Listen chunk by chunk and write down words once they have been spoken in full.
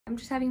I'm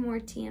just having more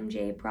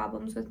TMJ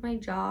problems with my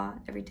jaw.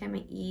 Every time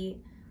I eat,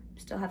 I'm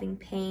still having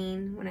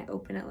pain. When I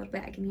open it a little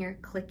bit, I can hear a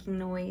clicking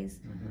noise,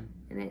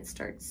 and it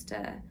starts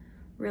to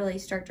really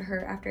start to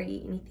hurt after I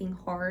eat anything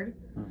hard.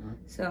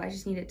 So I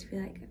just need it to be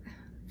like,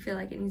 I feel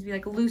like it needs to be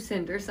like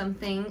loosened or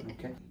something.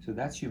 Okay, so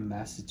that's your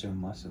masseter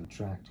muscle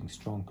contracting,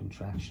 strong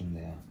contraction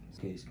there.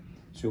 Okay,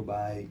 so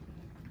by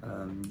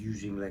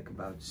using like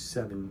about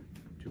 7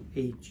 to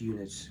 8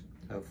 units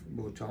of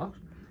Botox,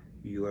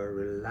 you are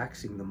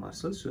relaxing the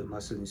muscle. So the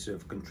muscle, instead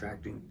of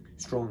contracting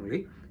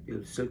strongly,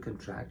 you'll still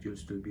contract, you'll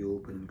still be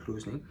open and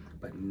closing,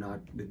 but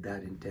not with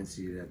that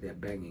intensity that they're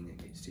banging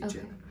against each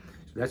other.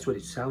 So that's what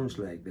it sounds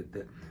like, that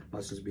the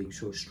muscles being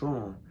so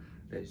strong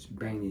that it's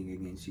banging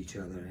against each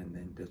other, and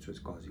then that's what's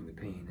causing the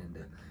pain and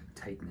the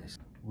tightness.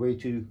 Way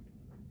to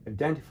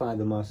identify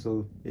the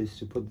muscle is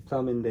to put the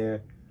thumb in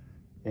there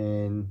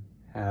and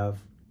have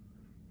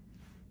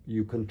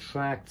you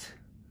contract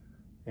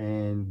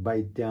and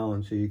bite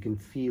down, so you can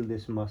feel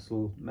this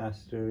muscle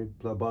masseter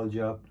bulge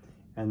up,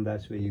 and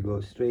that's where you go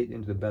straight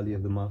into the belly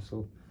of the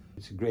muscle.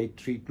 It's a great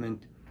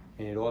treatment,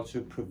 and it also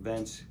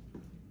prevents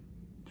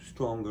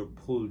stronger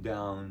pull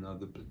down of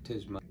the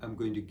platysma. I'm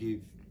going to give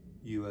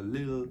you a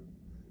little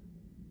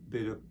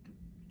bit of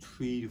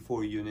 3 to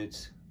 4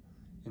 units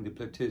in the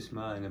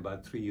platysma and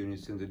about 3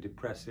 units in the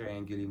depressor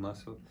anguli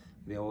muscle.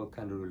 They're all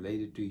kind of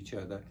related to each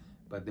other,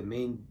 but the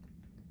main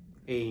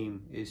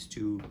aim is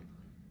to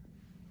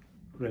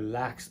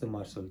relax the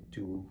muscle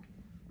to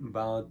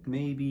about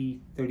maybe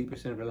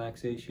 30%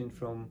 relaxation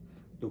from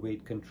the way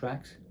it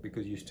contracts,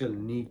 because you still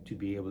need to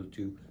be able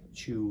to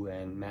chew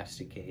and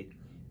masticate,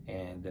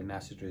 and the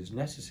masseter is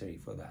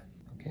necessary for that.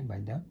 Okay,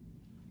 bite down.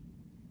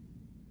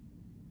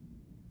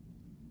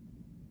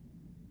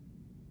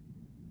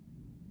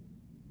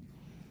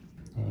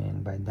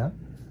 And bite down.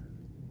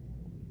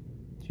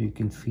 So you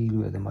can feel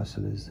where the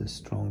muscle is the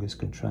strongest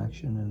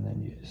contraction, and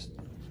then you just,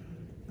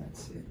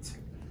 that's it.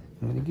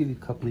 I'm going to give you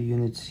a couple of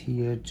units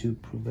here to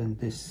prevent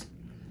this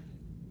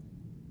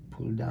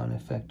pull down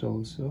effect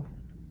also.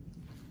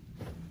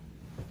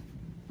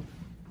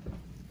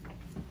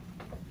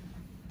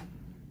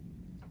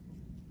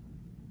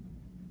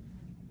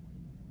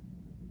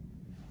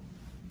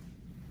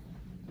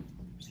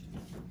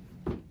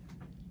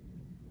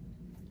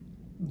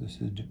 This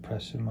is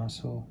depressor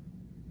muscle.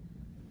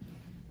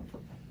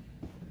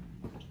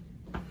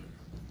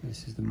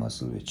 This is the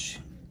muscle which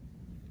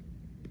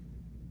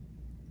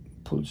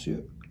pulls your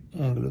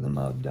angle of the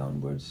mouth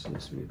downwards.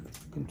 Yes, we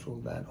control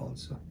that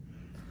also.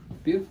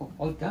 Beautiful,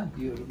 all done.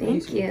 You're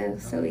amazing. Thank you,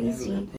 so easy.